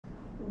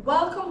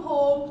Welcome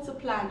home to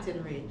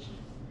Plantain Ridge,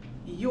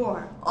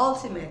 your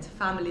ultimate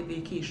family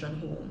vacation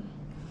home.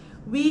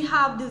 We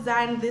have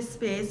designed this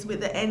space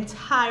with the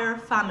entire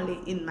family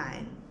in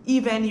mind,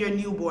 even your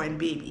newborn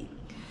baby.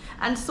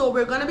 And so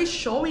we're going to be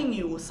showing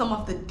you some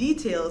of the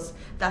details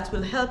that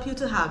will help you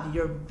to have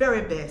your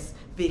very best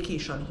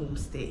vacation home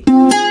stay.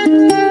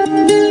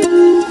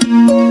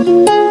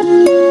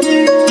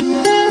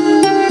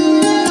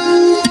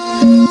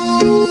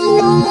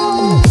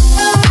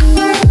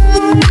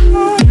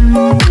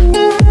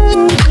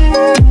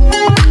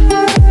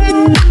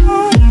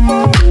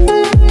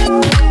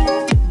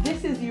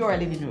 This is your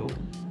living room,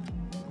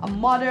 a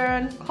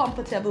modern,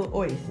 comfortable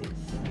oasis.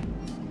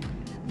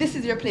 This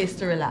is your place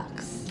to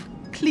relax,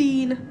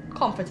 clean,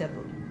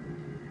 comfortable.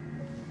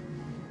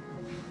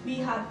 We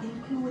have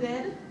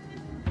included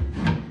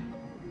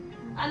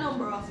a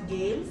number of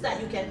games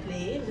that you can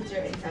play with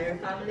your entire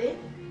family.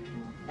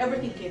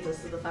 Everything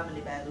caters to the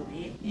family, by the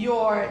way.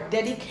 Your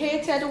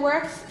dedicated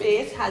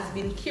workspace has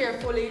been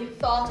carefully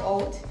thought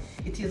out.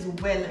 It is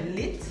well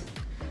lit.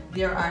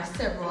 There are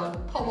several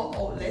power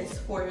outlets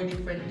for your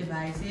different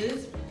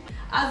devices,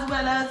 as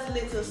well as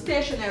little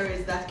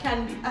stationaries that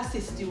can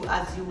assist you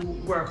as you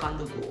work on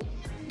the go.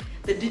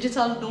 The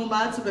digital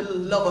nomads will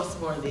love us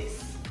for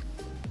this.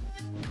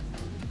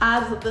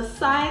 As the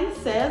sign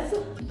says,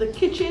 the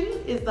kitchen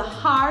is the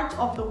heart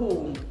of the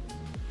home.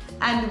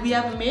 And we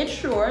have made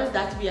sure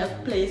that we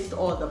have placed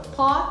all the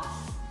pots,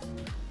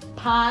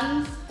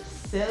 pans,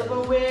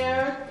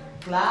 silverware,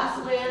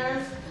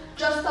 glassware,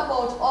 just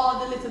about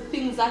all the little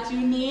things that you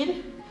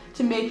need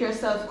to make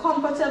yourself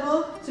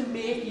comfortable, to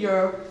make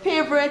your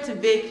favorite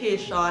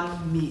vacation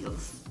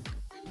meals.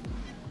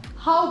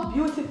 How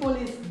beautiful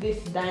is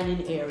this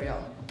dining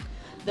area?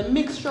 The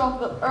mixture of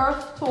the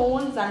earth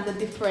tones and the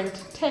different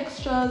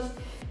textures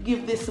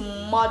give this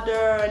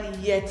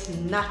modern yet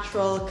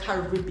natural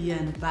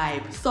Caribbean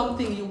vibe,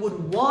 something you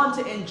would want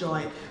to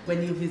enjoy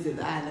when you visit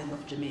the island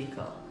of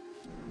Jamaica.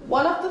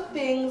 One of the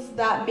things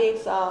that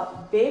makes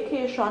a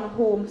vacation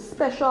home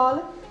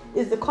special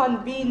is the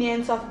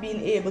convenience of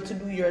being able to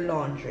do your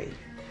laundry.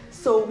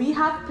 So we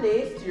have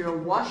placed your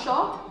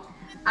washer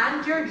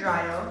and your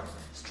dryer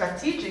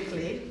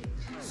strategically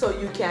so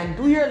you can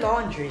do your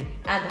laundry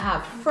and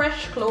have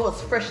fresh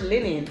clothes, fresh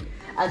linen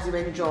as you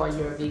enjoy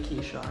your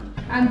vacation.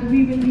 And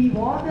we will leave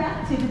all the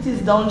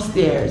activities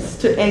downstairs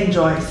to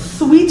enjoy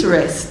sweet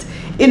rest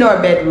in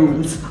our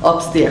bedrooms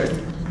upstairs.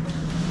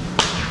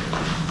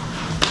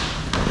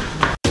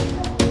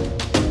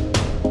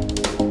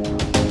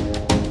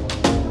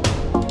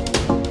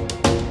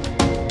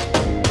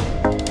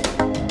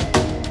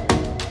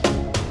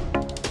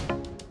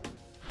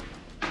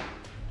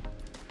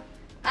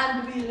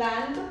 And we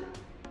land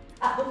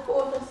at the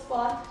photo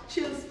spot,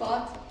 chill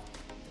spot,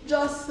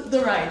 just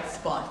the right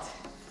spot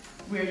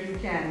where you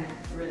can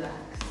relax.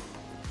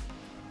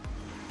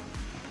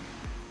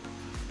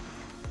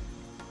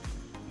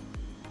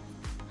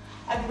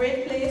 A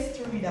great place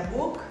to read a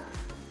book,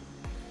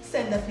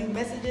 send a few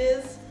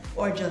messages,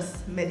 or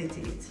just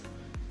meditate.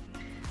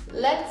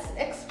 Let's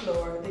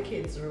explore the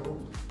kids'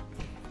 room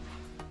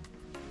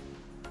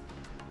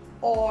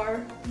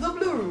or the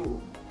blue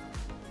room.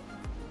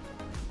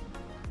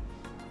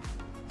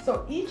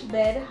 So each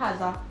bed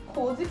has a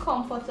cozy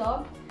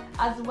comforter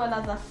as well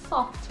as a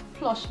soft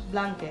plush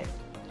blanket.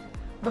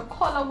 The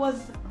color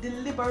was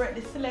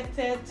deliberately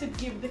selected to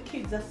give the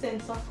kids a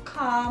sense of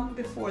calm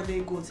before they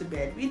go to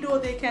bed. We know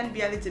they can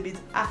be a little bit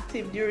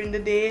active during the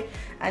day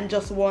and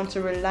just want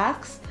to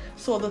relax,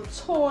 so the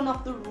tone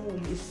of the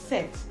room is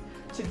set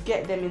to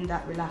get them in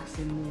that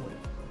relaxing mood.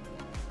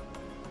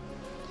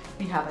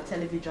 We have a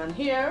television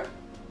here.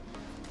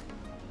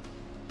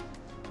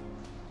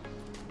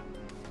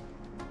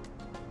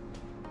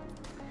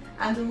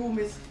 And the room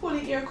is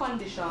fully air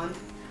conditioned,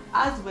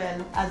 as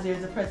well as there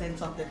is the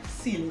presence of the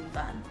ceiling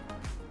fan.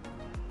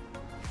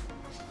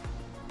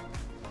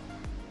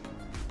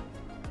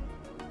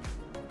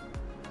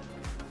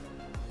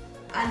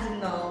 And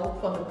now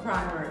for the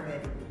primary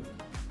bedroom.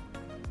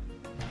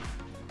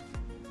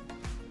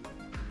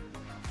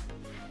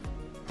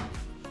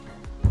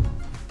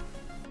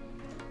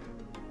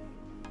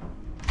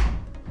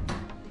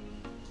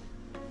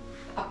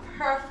 A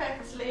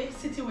perfectly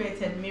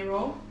situated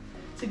mirror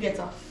to get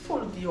a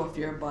full view of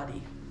your body.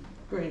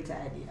 Great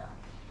idea.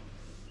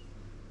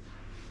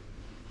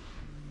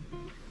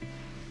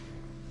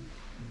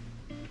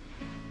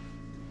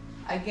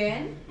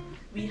 Again,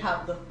 we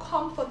have the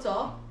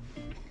comforter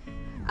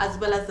as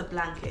well as the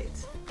blanket.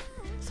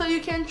 So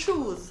you can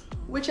choose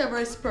whichever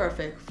is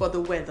perfect for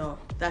the weather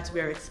that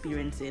we're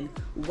experiencing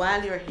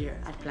while you're here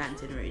at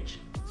Plantain Ridge.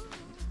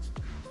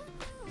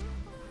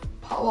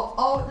 Power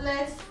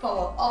outlets,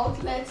 power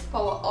outlets,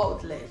 power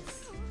outlets.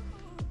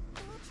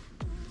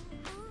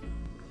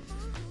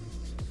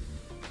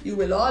 You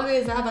will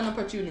always have an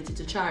opportunity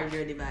to charge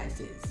your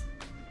devices.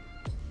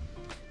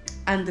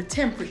 And the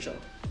temperature,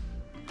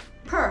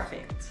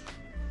 perfect.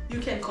 You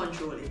can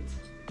control it.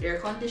 Air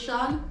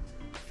condition,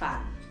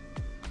 fan.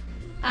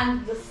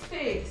 And the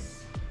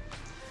space,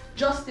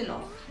 just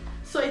enough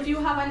So if you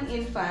have an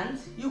infant,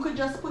 you could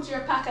just put your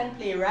pack and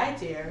play right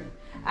here,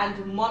 and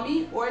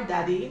mommy or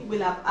daddy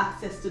will have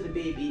access to the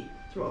baby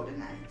throughout the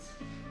night.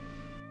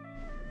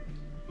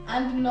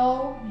 And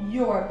now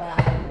your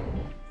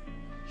bathroom.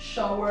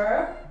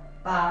 Shower,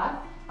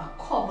 bath, a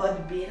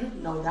covered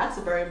bin. Now that's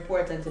very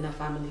important in a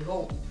family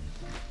home.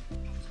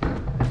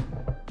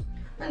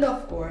 And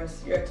of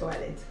course, your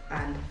toilet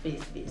and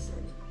face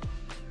basin.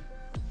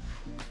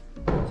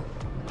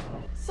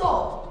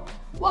 So,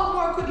 what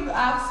more could you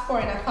ask for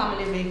in a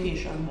family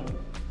vacation home?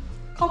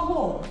 Come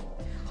home.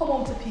 Come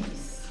home to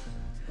peace.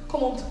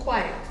 Come home to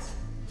quiet.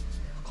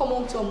 Come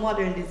home to a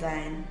modern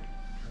design.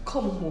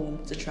 Come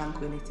home to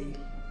tranquility.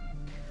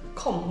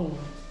 Come home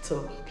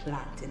to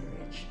Plantain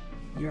Ridge,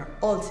 your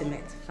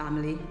ultimate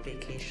family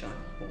vacation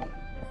home.